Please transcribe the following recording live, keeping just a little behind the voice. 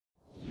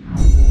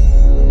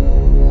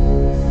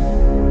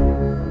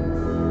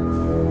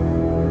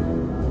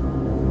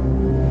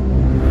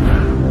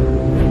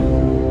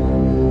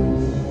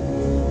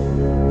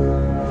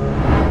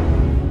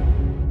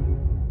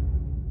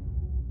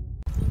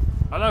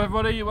Hello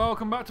everybody,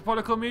 welcome back to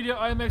PolyCore Media.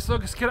 I am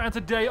X-Locus Kid, and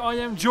today I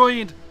am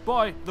joined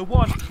by the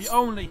one, the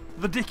only,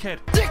 the dickhead,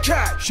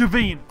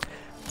 Shaveen.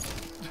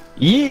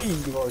 Yeah,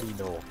 you already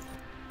know.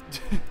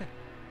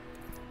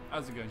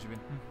 How's it going, Shaveen?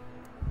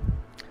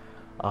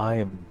 I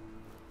am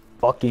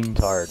fucking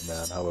tired,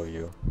 man. How about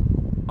you?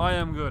 I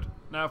am good.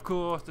 Now, of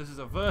course, this is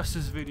a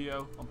versus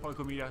video on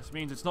PolyCore Media, which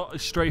means it's not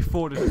as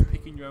straightforward as just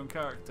picking your own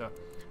character.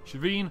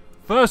 Shaveen,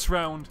 first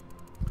round,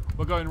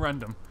 we're going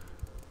random.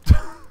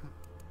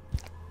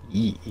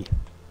 Yeah.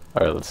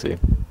 Alright, let's see.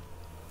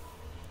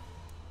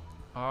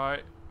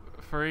 Alright,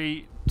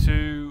 3,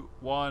 2,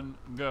 1,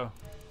 go.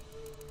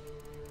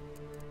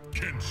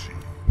 Kenshi,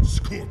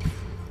 Scorpion.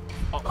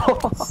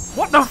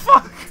 What the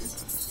fuck?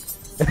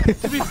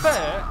 To be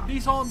fair,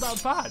 these aren't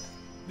that bad.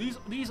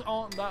 These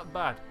aren't that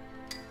bad.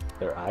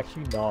 They're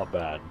actually not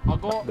bad.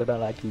 They're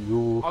not like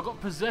you. I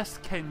got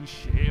possessed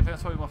Kenshi. I think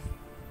that's probably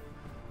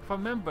if I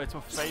remember, it's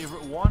my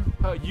favourite one.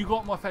 You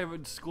got my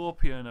favourite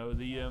Scorpion, though,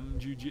 the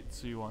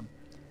Jiu-Jitsu one.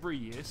 3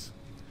 years.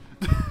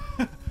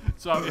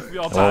 So if we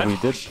are bad. Well, we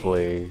did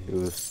play. It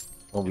was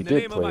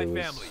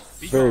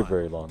very,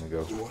 very long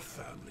ago.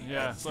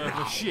 Yeah. So if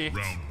we're shit.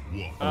 Let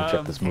me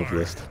check this move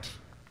list.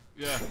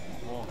 Yeah.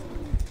 Well,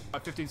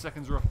 15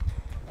 seconds are up.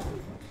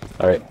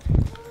 All right.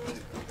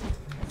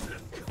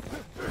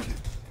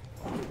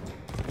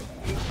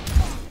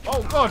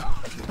 Oh God!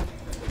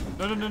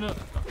 No. No,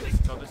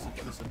 listen.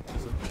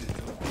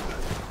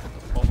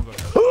 Oh my God!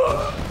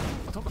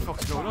 I thought the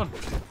fuck's going on.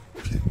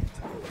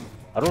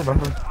 I don't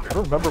remember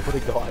what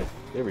it got.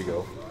 There we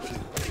go.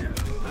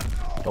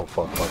 Oh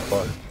fuck.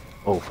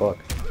 Oh fuck.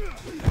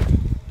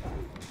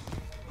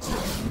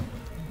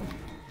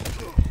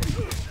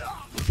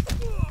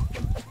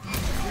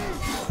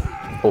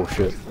 Oh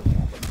shit.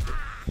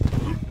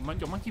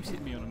 Your man keeps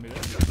hitting me on a minute.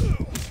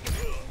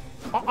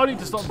 I need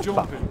to stop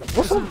jumping.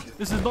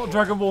 This is not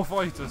Dragon Ball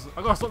Fighters.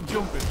 I gotta stop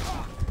jumping.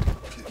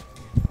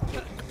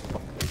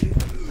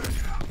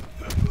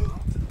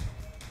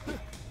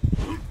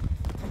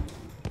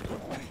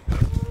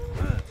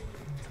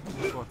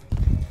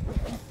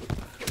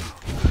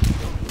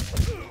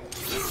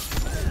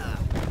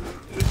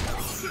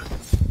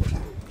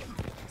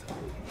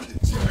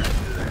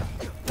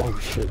 Oh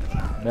shit.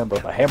 Remember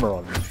the hammer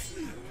on me.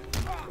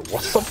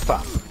 What's up,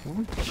 fam?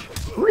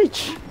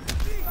 Reach!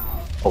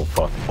 Oh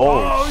fuck.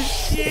 Oh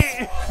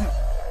shit!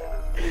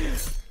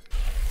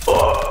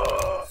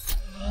 Oh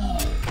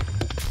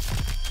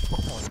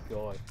my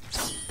god.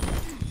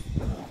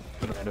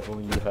 And if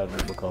only you had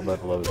Mortal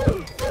Kombat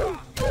 11.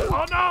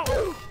 Oh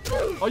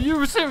no! Are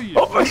you serious?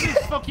 Oh my god!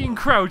 Fucking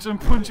crouch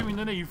and punch him in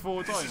the knee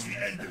 4 times.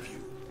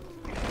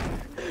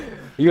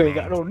 You ain't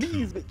got no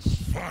knees,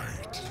 bitch.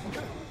 Fight.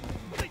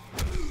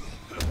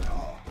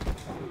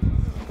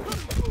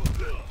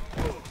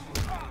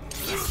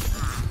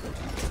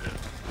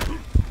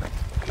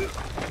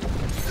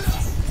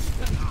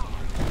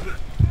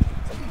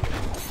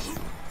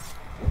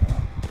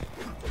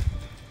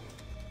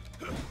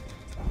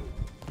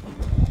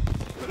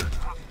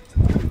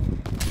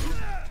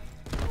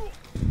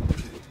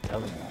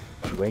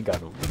 You ain't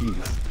got no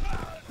knees.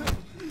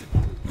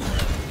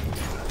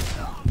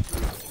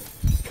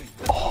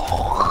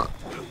 Oh.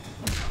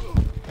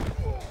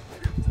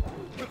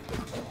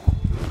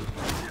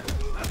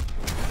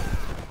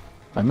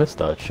 I missed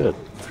that shit.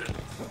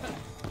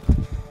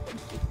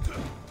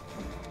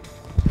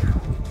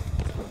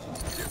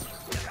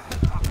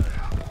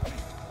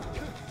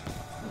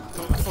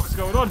 What the fuck's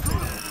going on?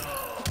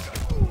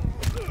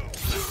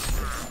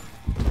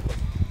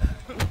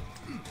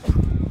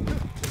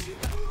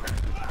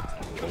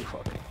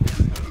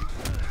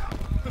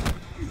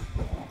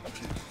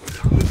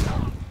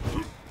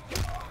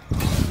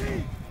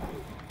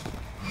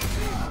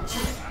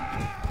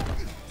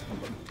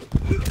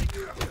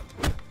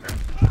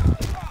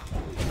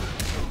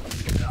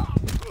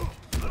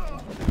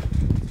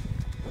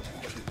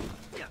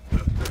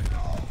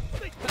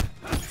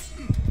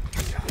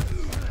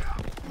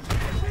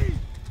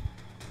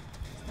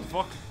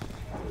 Fuck.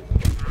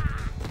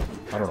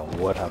 I don't know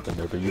what happened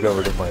there, but you got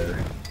rid of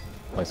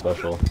my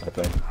special, I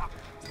think.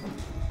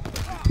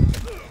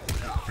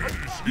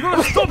 You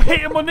gotta stop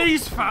hitting my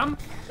knees, fam!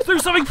 Let's do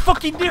something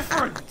fucking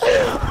different!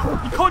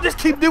 You can't just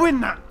keep doing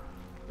that!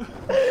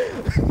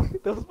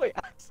 That was my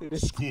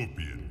accident.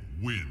 Scorpion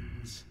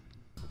wins.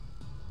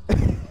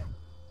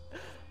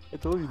 I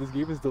told you this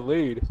game is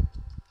delayed.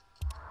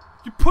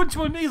 You punched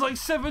my knees like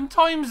 7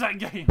 times that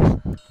game!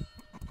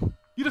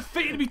 You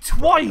defeated me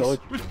twice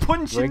with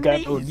punching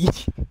knees! No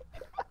knees.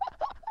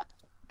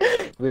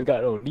 We've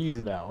got no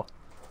knees now.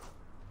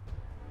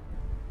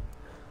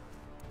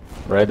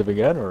 Random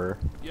again, or?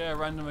 Yeah,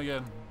 random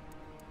again.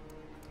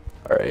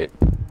 Alright.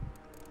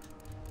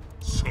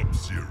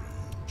 Sub-Zero,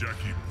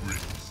 Jackie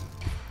Briggs.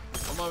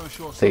 I'm not even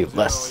sure. Say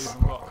less.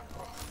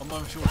 I'm not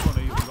even sure which one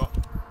I even got.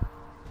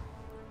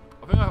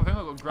 I think I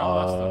got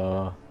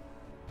Grandmaster.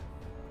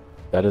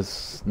 That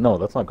is no,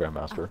 that's not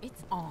Grandmaster.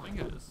 It's on. I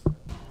think it is.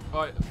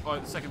 Alright,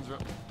 the seconds are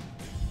up.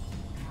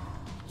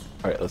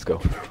 Alright, let's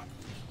go.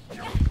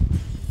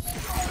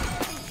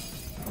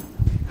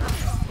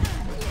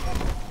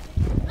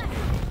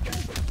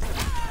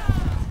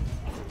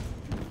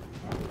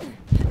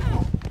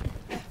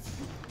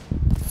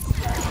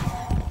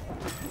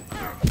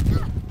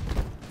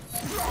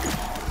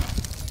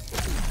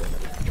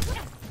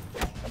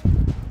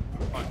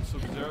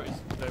 Sub-Zero is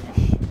very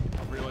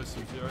I realised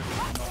Sub-Zero is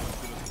not as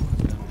good as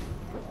Scorpion.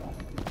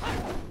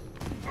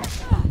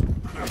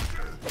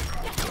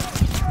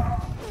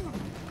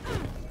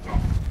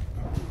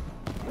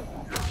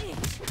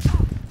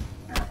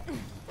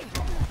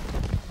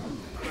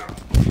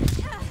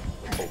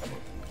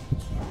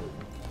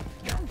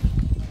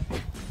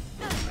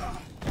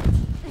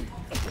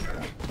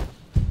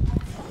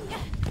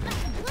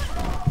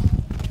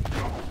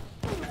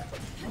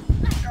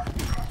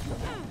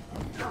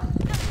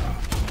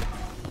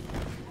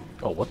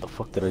 Oh, what the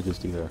fuck did I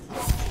just do there?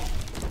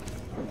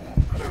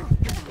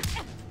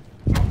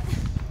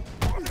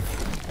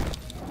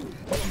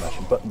 Button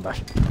mashing, button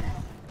mashing.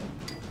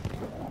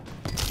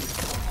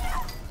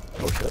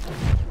 Oh shit.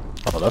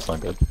 Oh, that's not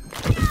good.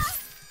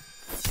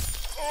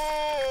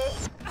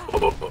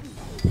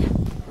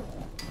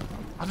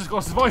 I just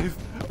gotta survive!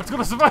 I just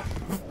gotta survive!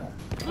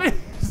 Please!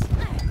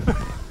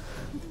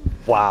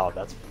 Wow,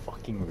 that's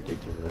fucking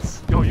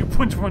ridiculous. Yo, you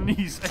punched my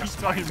knees 8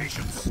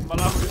 times! My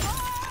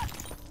love.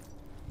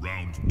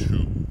 Round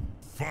 2.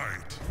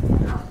 Fight.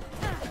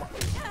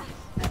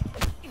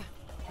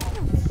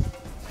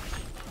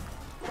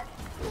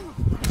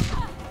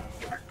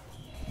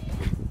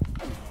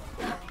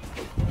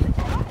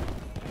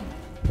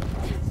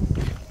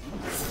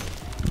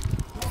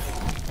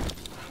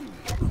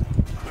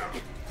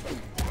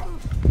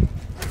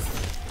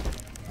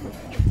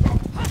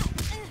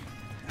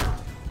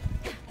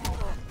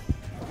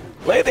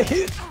 Lay the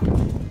hit!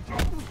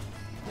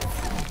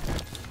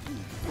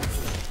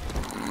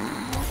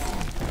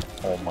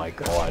 Oh my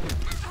god.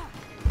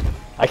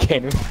 I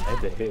can't even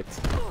land the hits.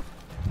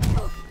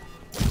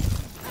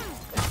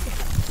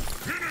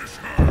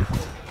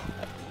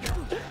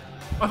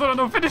 I thought I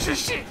know finish this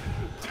shit!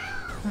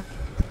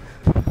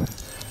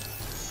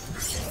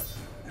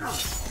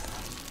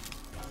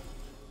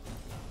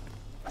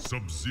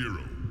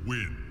 Sub-Zero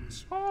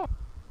wins. Oh.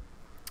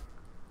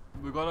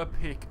 We gotta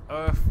pick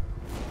Earth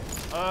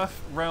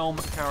realm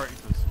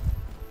characters.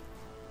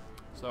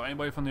 So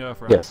anybody from the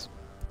Earth realm? Yes.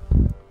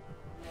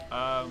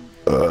 You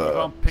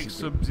can't pick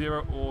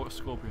Sub-Zero or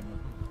Scorpion.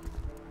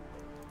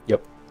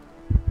 Yep.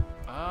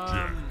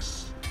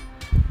 Jax.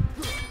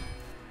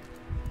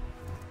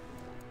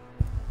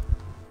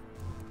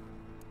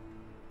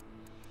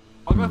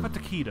 I'll go for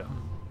Takeda.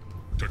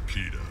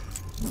 Takeda.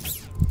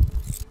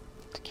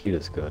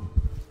 Takeda's good.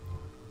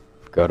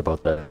 Forgot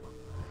about that.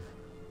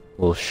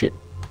 Well, shit.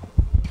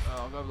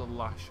 I'll go with the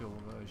Lashel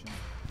version.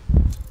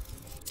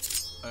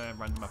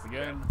 Random map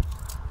again.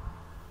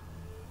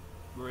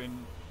 We're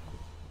in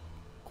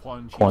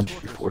Quan Chi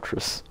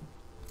Fortress.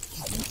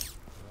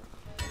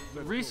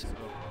 Reese.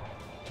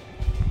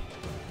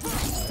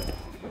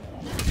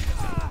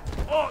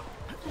 Oh!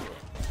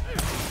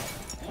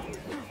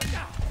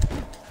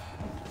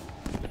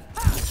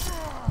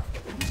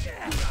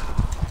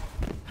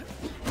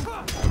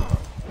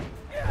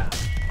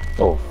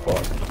 Oh fuck.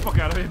 Get the fuck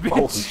out of here, bitch!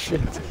 Holy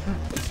shit.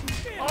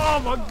 Oh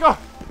my god!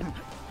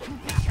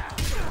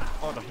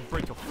 Oh, that will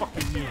break your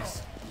fucking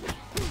knees.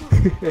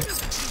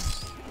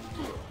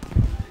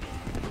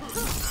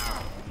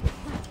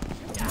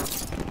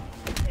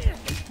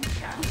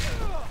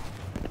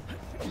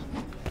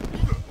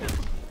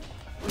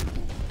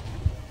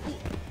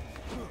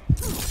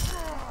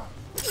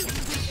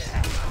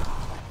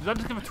 Did that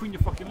just go between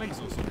your fucking legs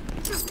or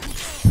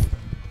something?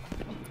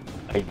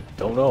 I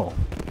don't know.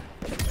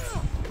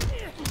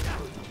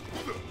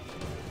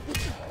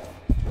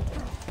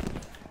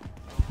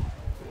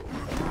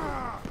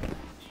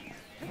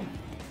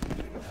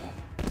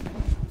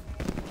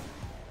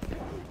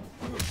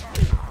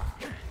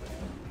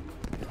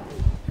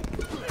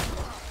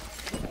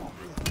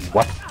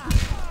 What?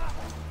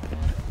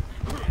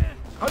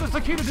 How does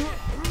Takeda do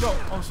it? No,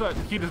 I'm sorry,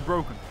 Takeda's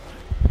broken.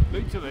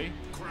 Literally.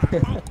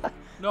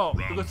 No,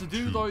 because to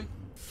do like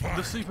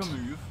the super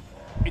move,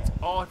 it's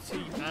RT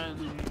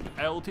and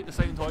LT at the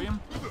same time.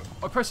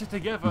 I press it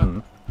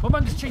together. My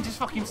man just changed his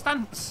fucking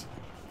stance.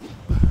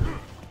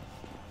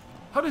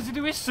 How does he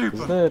do his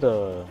super? Isn't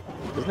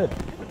it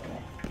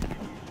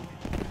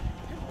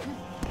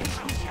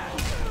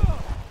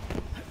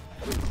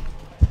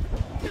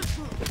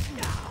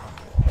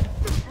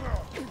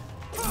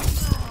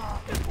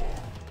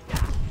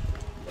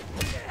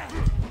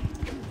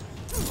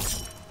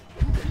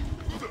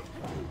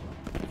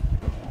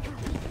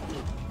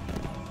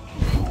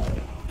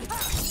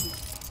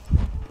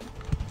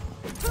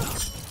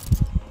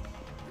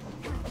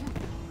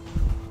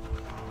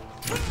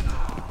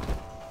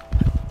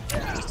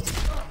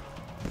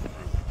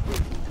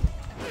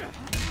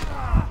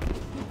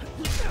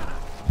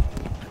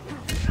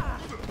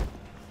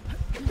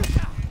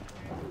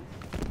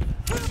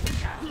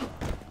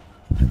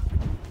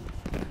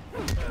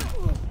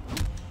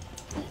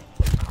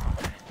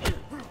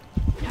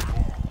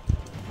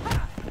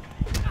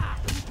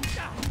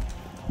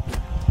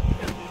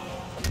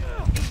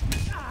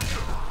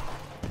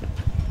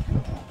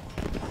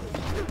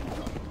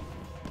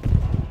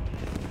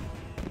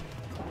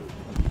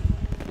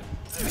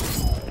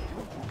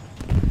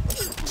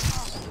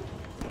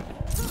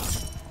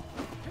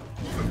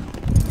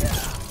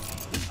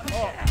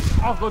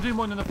I've got to do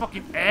mine in the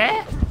fucking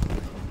air?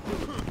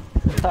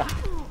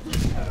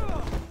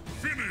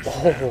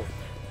 Oh.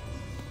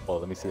 Oh,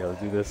 let me see how to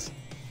do this.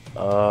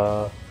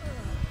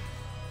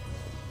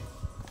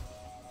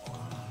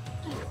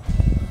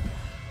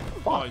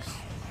 Nice.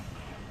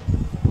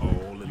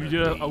 You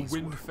did a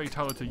wind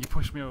fatality. You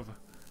pushed me over.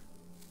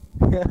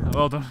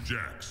 Well done.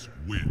 Jax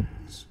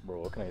wins. Bro,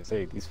 what can I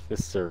say? These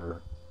fists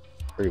are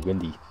very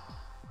windy.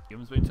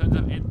 But in terms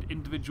of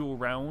individual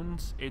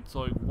rounds, it's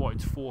like, what,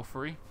 it's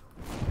 4-3?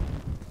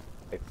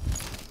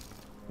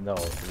 No,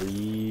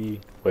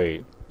 3...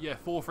 Wait. Yeah,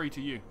 4-3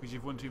 to you, because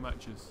you've won 2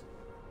 matches.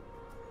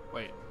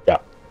 Wait. Yeah.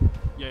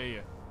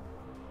 Yeah.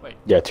 Wait.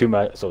 Yeah, 2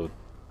 matches. So,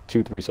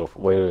 2-3 so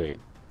far. Wait.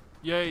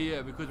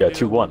 Yeah, because yeah, we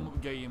did a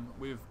 2-1 game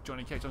with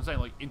Johnny Cage. I'm saying,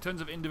 like, in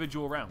terms of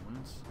individual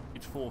rounds,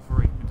 it's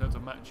 4-3. In terms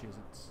of matches,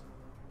 it's...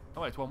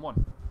 Oh, wait, it's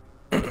 1-1.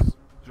 Because the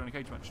Johnny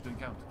Cage match didn't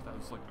count. That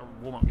was, like, a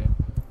warm-up game.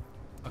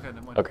 Okay,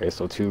 then win. Okay,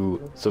 so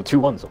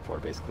 2-1 so far,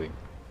 basically.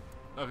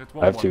 Okay, it's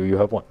 1-1. I have 2, you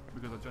have 1.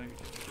 Because the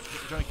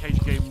Johnny Cage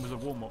game was a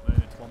warm-up,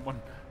 and it's 1-1.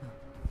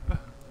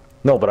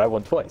 No, but I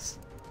won twice.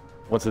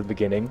 Once at the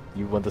beginning,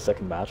 you won the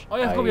second match. Oh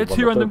yeah, I we had won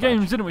 2 the random third match.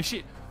 games, didn't we?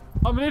 Shit.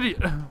 I'm an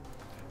idiot.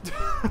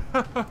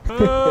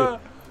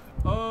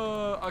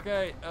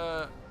 Okay,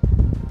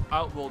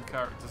 outlawed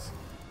characters.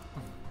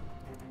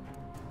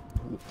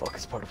 Who the fuck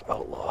is part of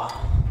Outlaw?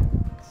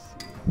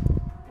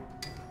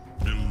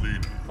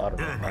 Melina. I don't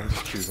know, I'm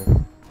just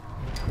choosing.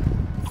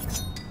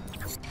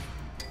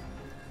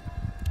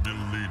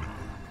 Melina.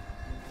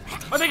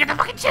 Oh, they get to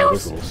fucking Oh,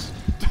 choose!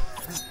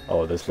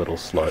 this little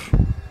slut.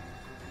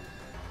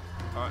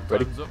 Alright,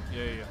 Ready? time's up.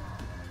 Yeah.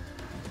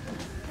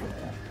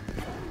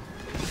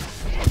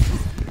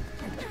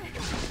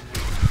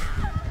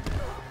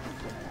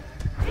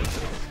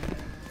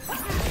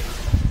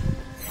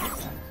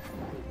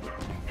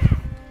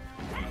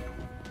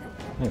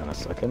 Hang on a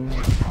second.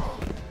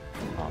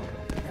 Oh,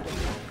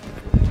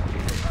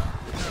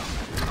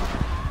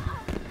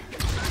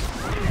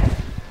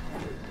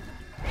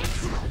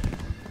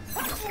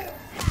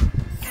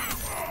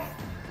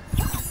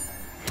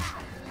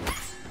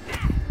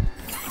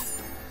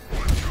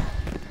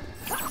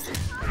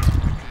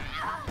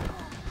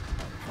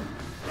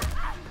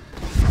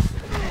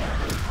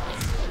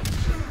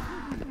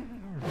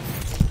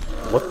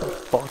 what the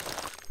fuck?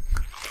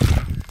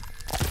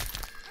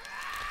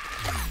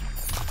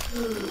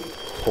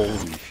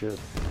 Holy shit.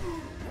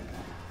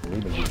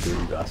 Melina, you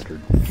dirty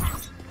bastard.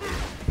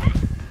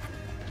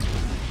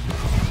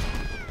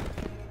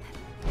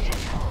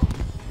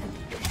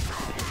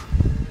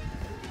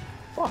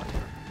 Fuck.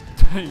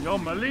 Yo,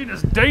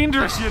 Melina's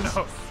dangerous, you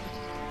know.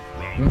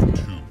 Round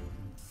 2.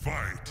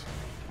 Fight.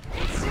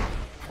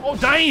 Oh,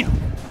 damn!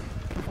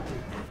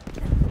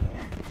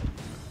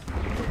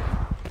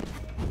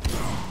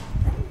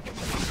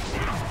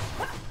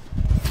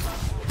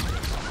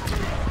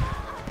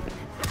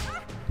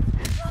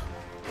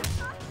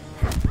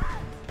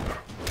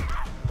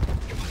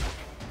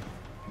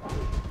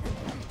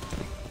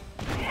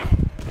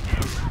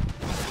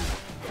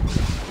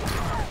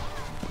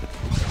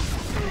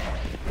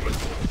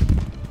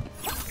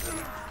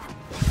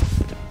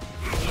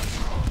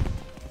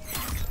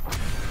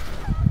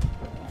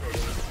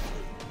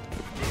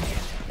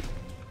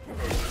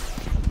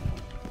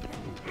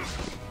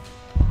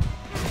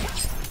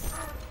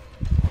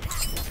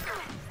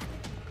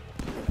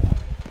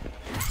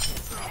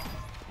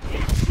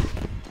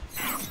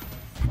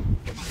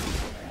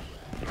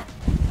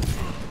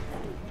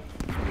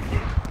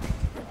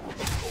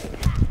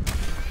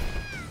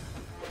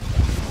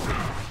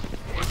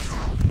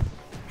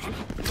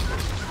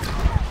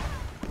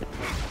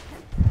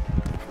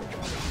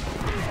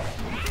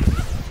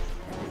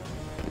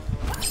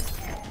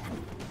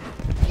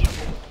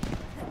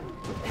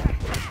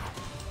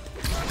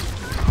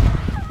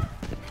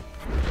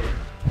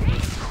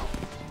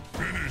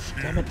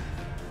 Damn it.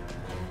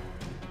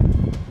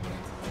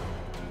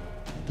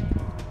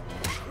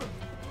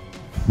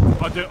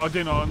 I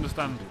did not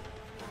understand.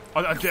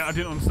 I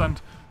didn't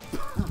understand.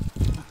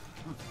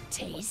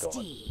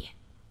 Tasty.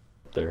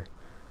 There.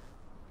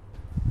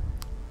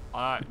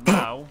 Alright,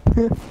 now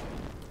we're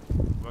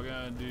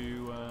gonna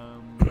do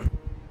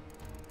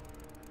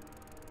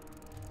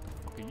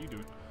what are you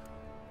doing?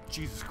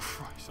 Jesus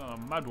Christ,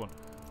 I'm a mad one.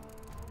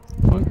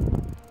 Right.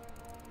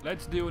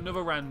 Let's do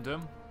another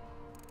random,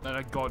 then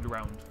a god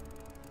round.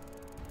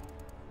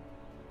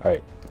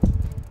 Alright.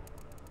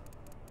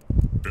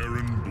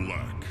 Aaron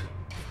Black.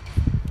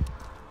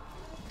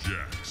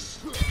 Jax.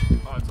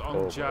 Alright, so I'm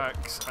Oh,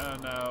 Jax,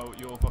 and now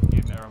you're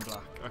fucking Aaron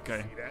Black.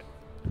 Okay.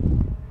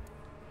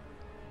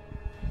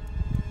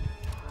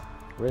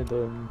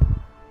 Random.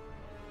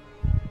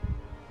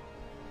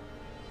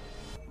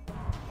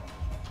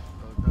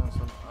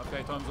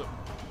 Okay, time's up.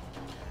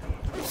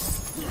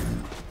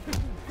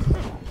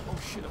 Oh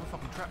shit, them are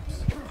fucking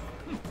traps.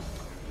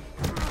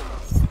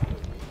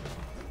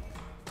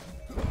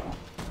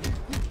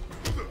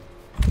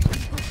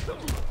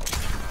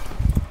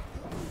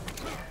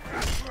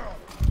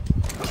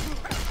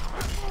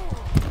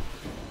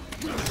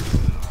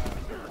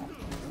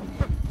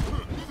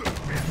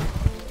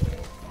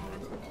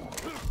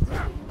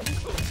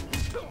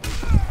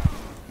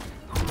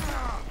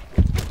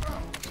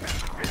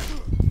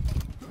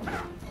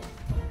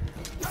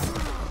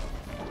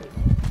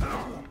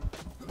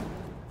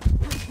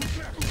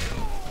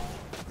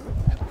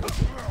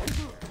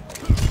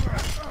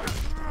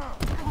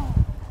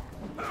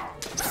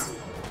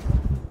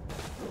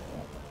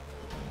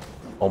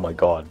 Oh my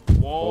god.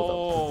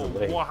 Whoa,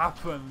 what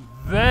happened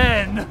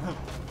then?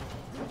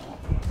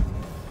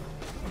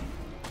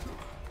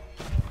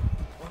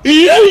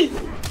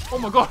 Oh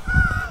my god.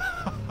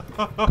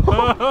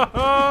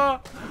 I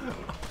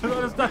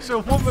just dashed a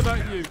woman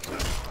at you.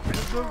 What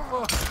the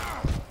fuck?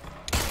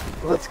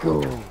 Let's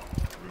go.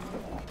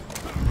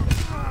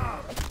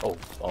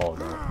 Oh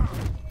no.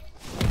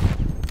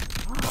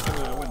 I'm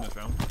gonna win this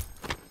round.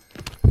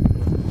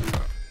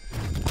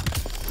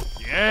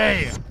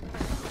 Yeah!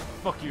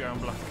 Fuck you, Aaron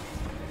Black.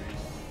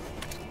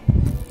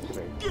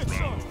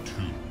 Round 2.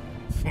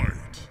 Fight.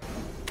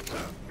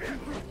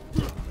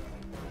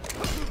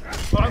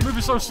 Oh, I'm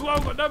moving so slow,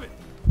 goddammit!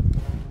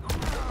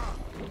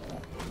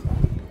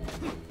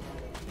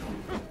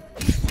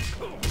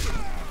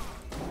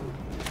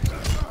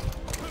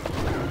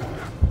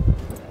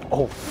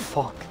 Oh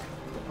fuck.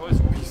 Oh, it's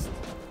a beast.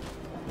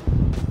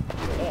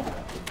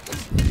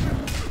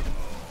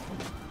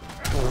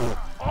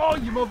 Oh,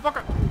 you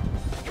motherfucker!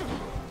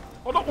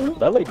 Oh no! Oh.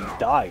 That lady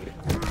died.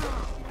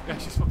 Yeah,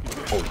 she's fucking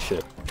dead. Holy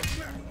shit.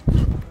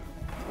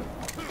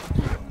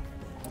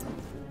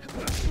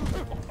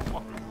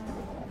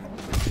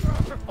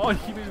 Oh, you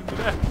didn't even do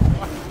that.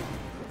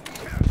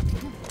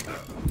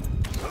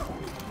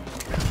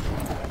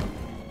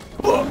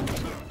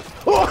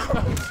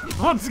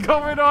 What's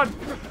going on?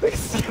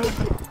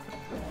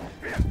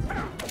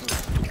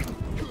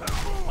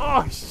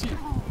 Oh shit!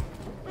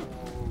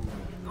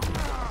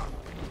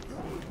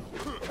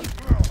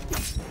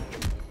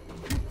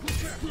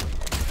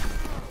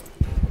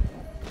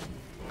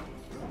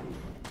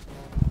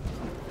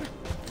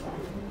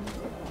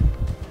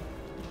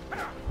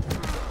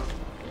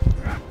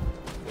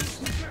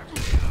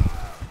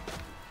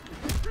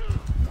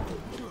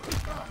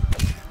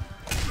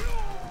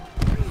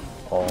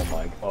 Oh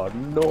my god,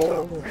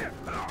 no!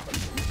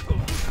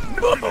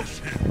 Oh,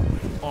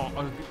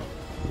 I was...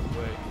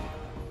 Wait.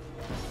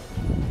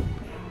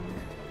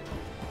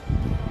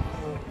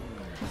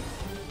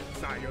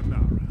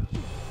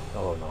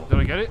 Oh no. Did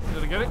I get it?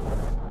 Did I get it?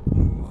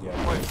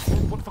 Yeah. Wait,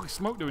 what the fuck is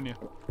smoke doing here?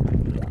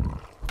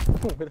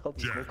 Where the hell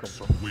did smoke come Jax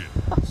from?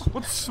 wins.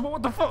 What's smoke?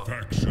 What the fuck?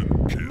 Faction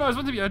kill. No, it's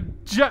meant to be a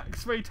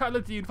Jax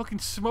fatality and fucking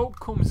smoke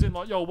comes in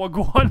like, yo,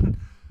 wagwan.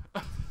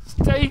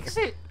 Takes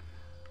it.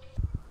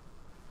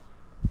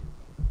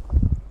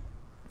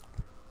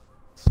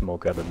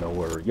 Smoke out of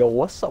nowhere. Yo,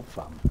 what's up,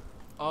 fam?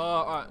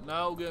 Alright,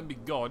 now we're gonna be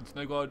gods.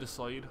 Now we gotta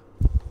decide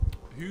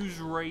who's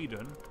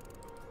Raiden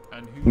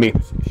and who's Me.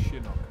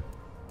 Shinnok.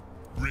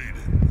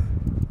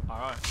 Raiden.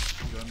 Alright,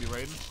 you gonna be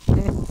Raiden?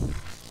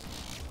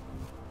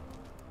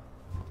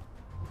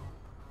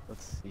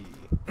 Let's see.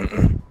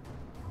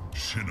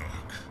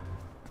 Shinnok.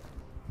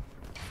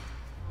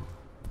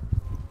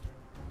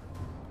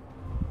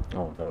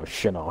 Oh no,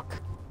 Shinnok.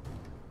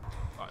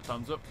 Alright,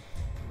 thumbs up.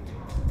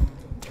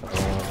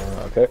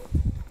 Okay.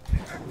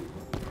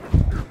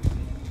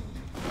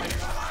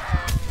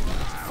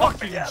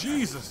 Fucking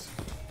Jesus!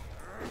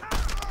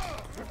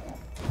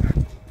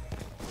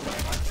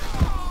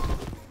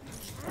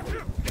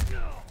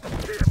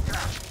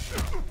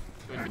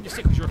 You're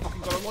sick because you're a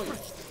fucking god of light.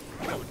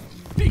 Yo,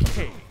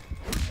 DK!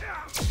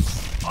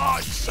 Oh,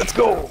 shit! Let's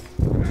go!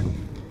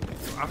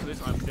 After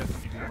this, I'm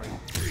definitely doing Raiden.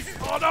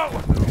 Oh no!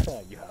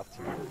 Yeah, you have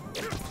to.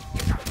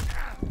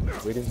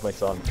 Raiden's my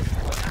son.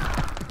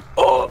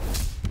 Oh!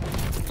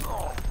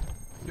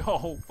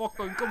 Yo,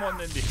 fucking come on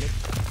then, dickhead.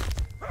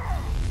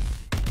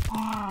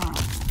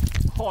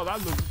 Oh,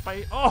 that looks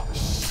bait. Oh,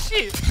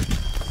 shit!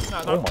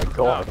 Nah, Oh my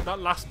god. Nah, that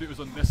last bit was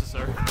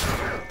unnecessary.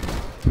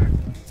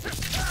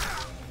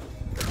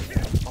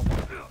 Oh my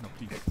god. No,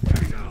 please.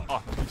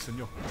 Oh, no, please,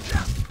 senor.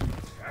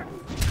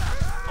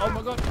 Oh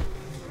my god.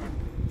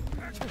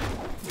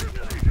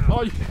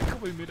 Oh, you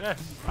come with me there.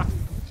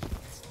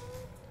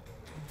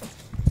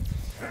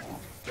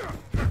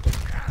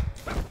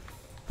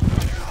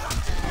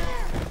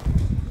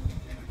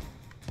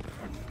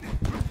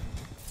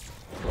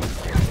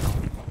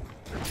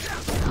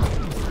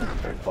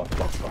 Fuck,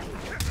 fuck, fuck.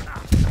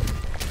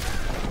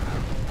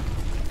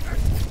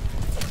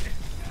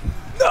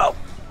 No!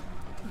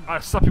 I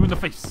slap you in the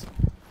face.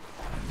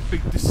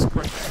 Big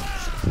disgrace.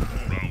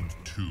 Round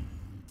 2.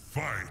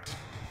 Fight.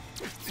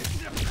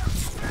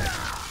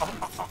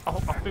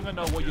 I think I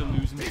know what you're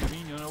losing to me,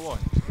 you know why?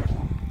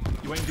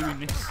 You ain't doing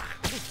this.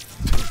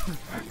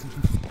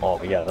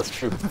 Oh, yeah, that's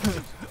true.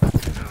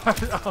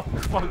 Oh,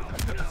 fuck.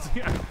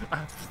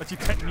 That's your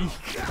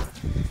technique.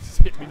 Just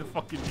hit me in the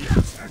fucking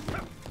knees.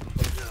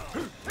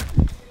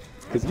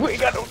 Because we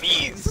ain't got no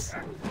knees!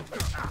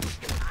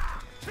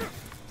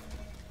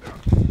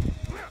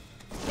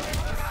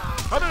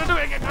 How did I do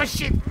it again? Oh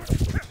shit!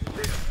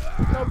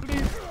 No,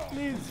 please,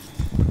 please.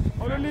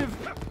 I wanna live.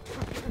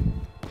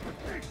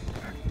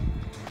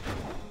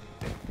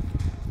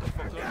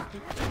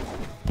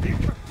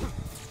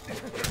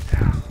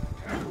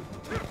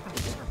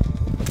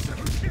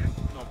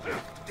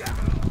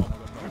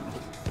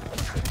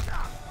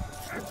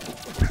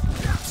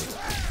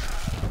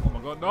 Oh my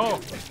god, no!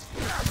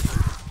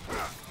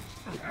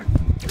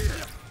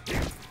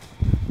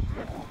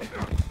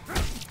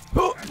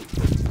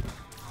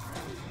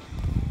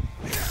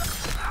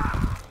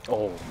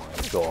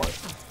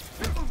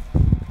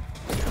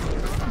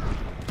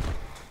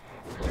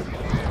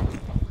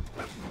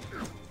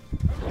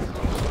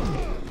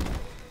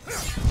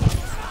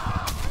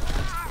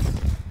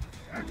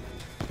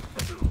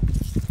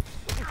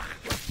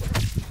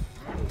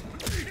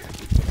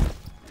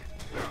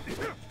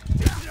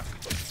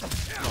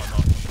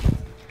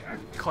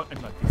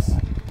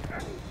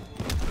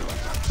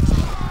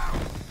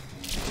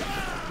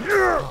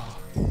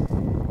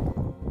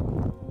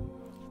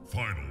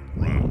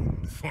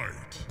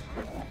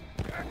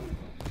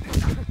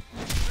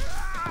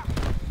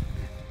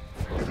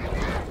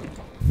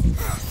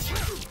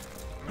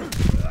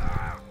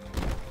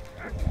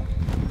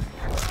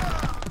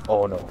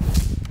 Oh no.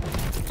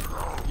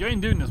 You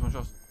ain't doing this much,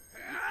 Josh.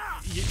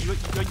 You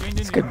ain't doing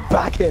This guy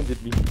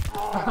backhanded me.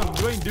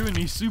 You ain't doing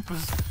these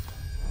supers.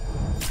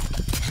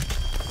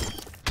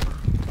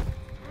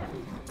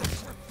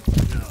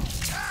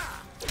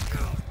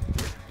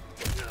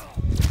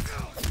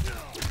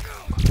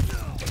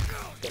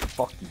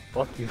 Fuck you,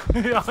 fuck you.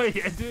 Oh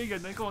yeah, do it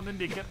again then. Come on then,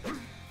 dickhead.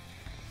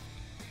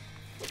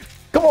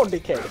 Come on,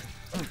 dickhead.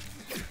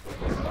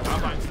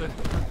 I'm not instead.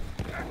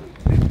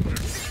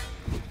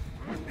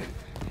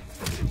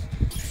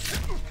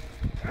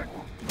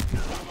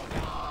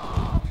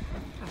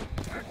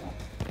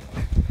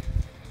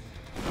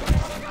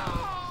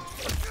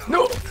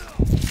 No! Sam,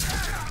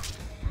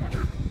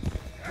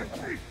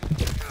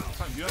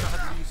 you don't know how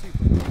to do your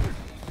super.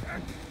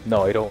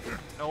 No, I don't.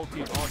 LT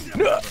and RT.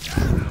 No.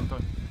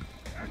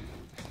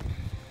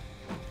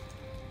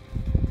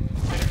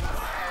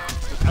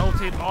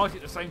 LT and RT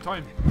at the same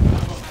time.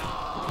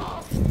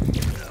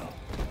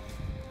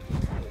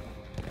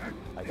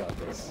 I got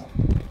this.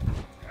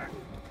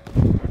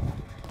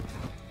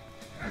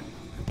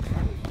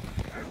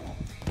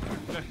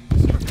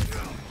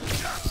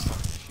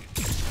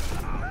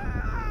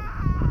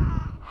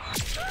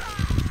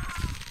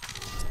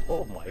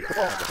 Oh my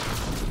god.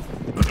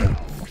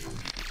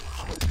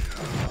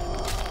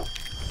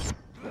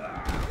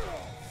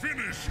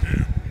 Finish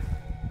him.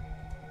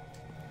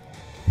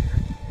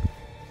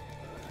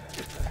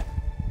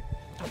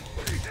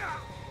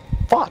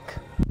 Fuck!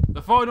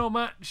 The final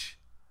match,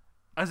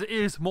 as it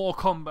is Mortal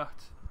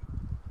Kombat,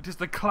 it is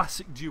the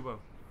classic duo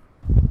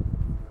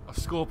of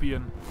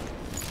Scorpion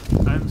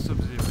and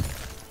Sub-Zero.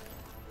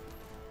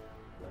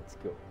 Let's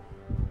go.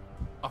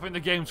 I think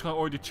the game's kind of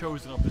already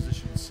chosen our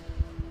positions.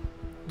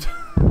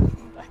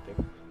 I think,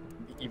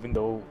 even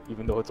though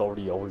it's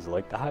already always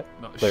like that.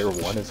 No, Player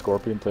 1 is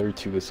Scorpion, player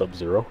 2 is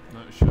Sub-Zero. No,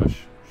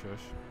 shush.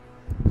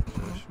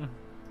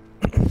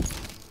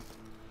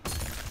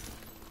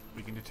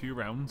 We can do 2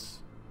 rounds.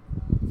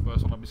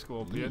 First one I'll be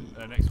Scorpion,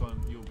 next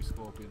one you'll be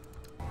Scorpion.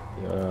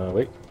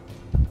 Wait.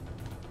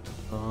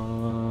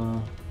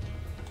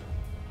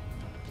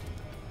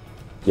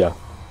 Yeah.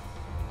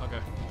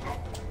 Okay.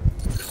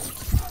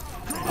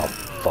 Oh,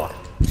 fuck.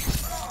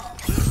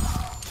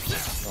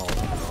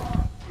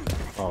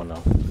 Oh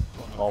no.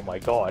 Oh my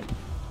god.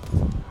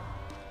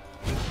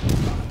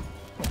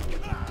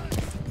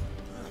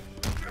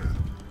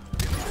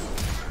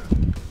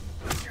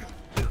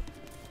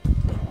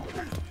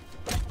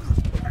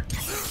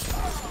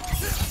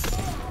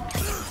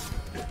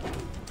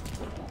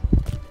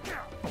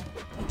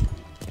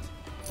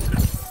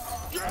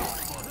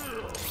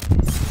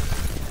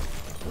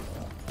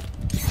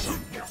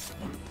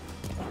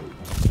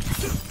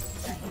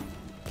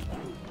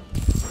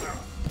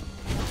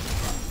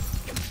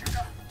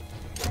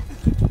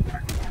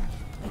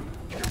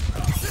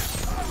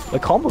 The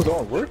combos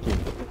aren't working.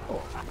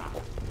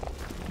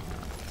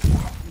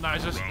 Nah,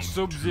 it's just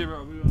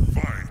Sub-Zero.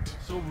 Fight.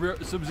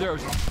 Sub-Zero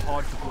is just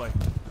hard to play.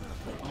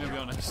 I'm gonna be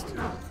honest.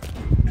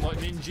 Like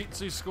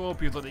Ninjutsu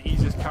Scorpion's like the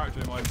easiest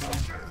character in my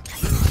opinion.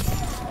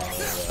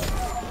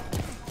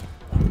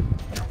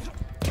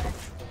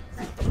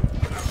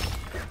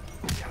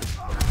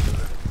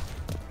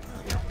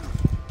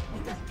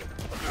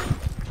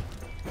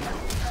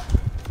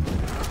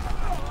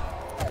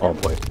 Oh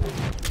boy.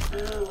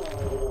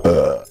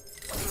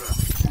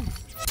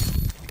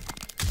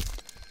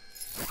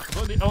 It's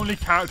like the only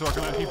character I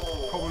can actually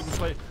probably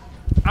play.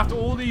 After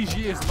all these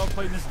years of not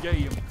playing this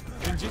game,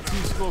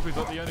 Ninjutsu Scorpion's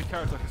like the only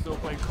character I can still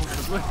play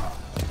comfortably.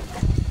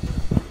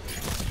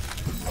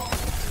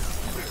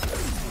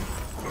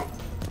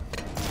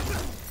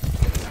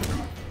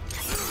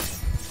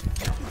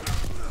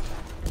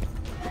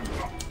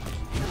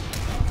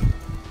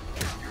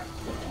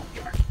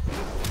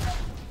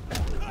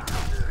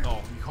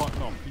 No, you can't.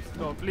 No, please.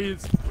 No,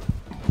 please.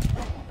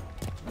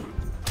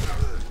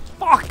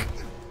 Fuck!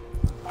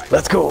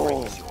 Let's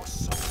go!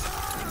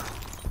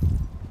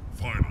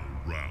 Final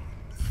round.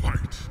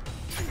 Fight.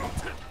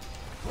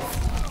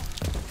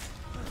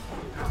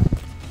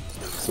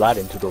 Slide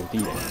into those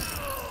demons.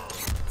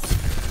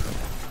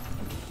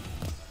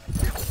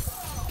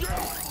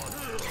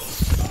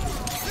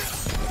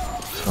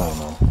 Oh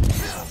no.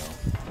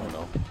 Oh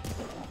no.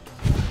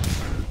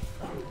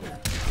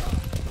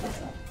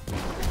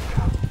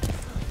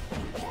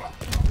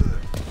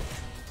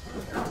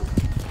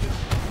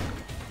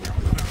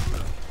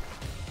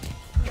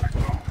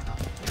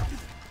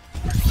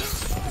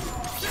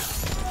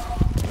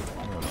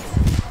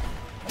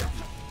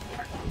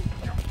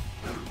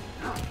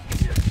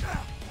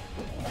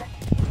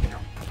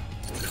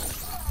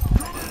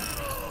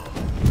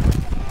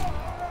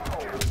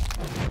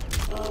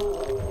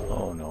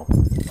 Oh no.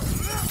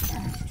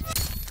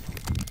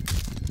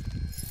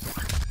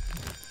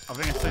 I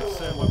think it's safe to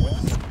say I might win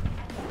this.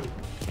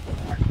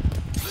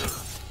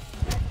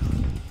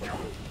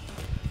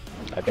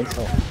 I think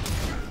so.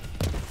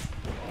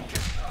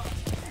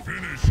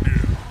 Finish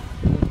him.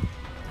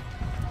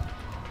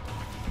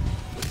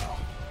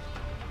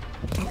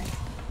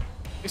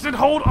 It said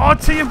hold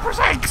RT and press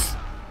X!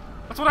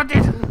 That's what I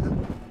did!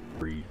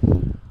 3,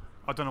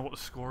 I don't know what the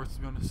score is, to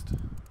be honest.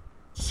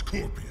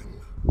 Scorpion.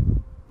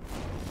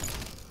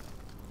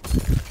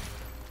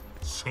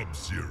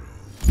 Sub-Zero.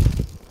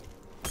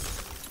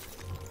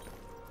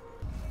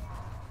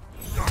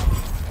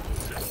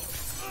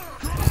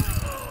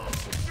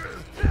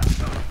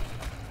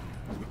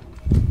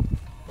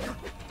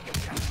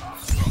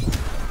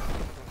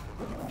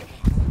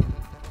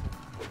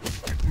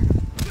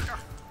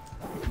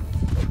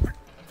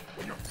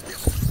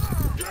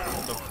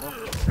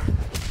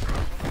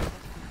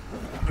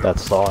 That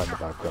saw in the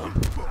background.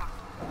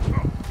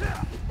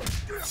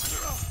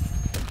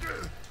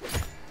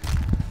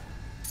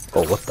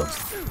 Oh, what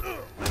the?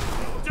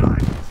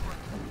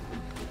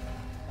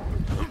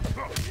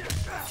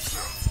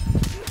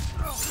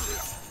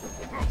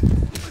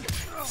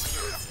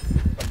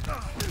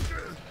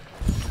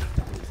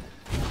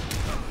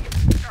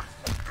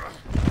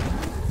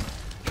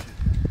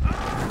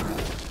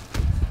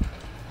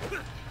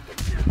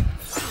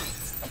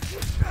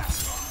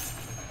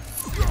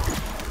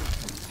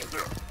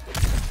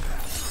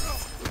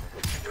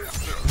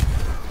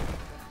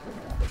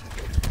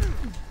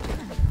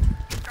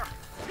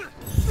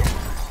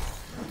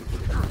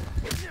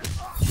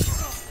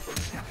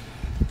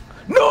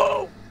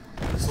 No!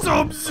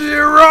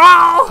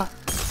 Sub-Zero!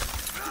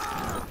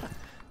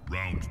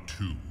 Round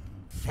 2.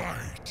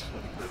 Fight.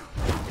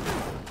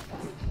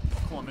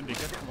 Come on, Mindy,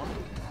 come on.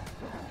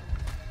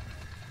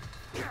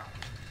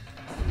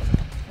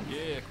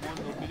 Yeah, come on,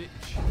 little bitch.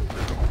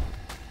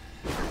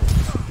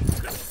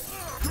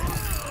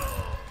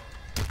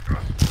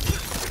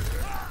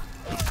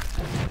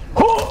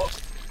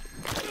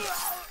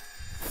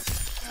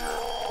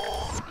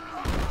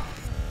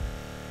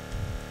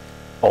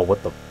 Oh,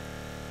 what the?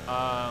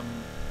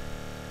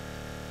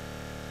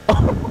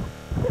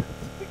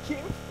 The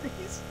game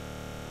freeze.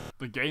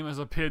 The game has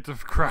appeared to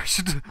have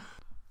crashed.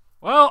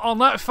 Well, on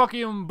that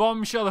fucking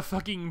bombshell of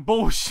fucking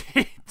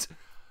bullshit,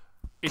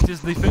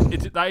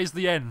 that is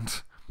the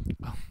end.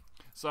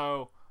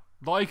 So,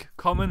 like,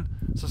 comment,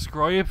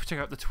 subscribe, check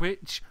out the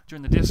Twitch,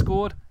 join the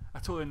Discord.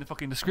 That's all in the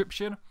fucking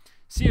description.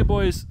 See you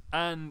boys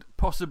and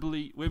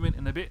possibly women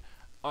in a bit.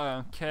 I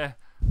don't care.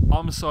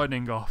 I'm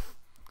signing off.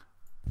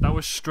 That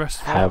was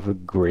stressful. Have a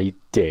great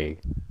day.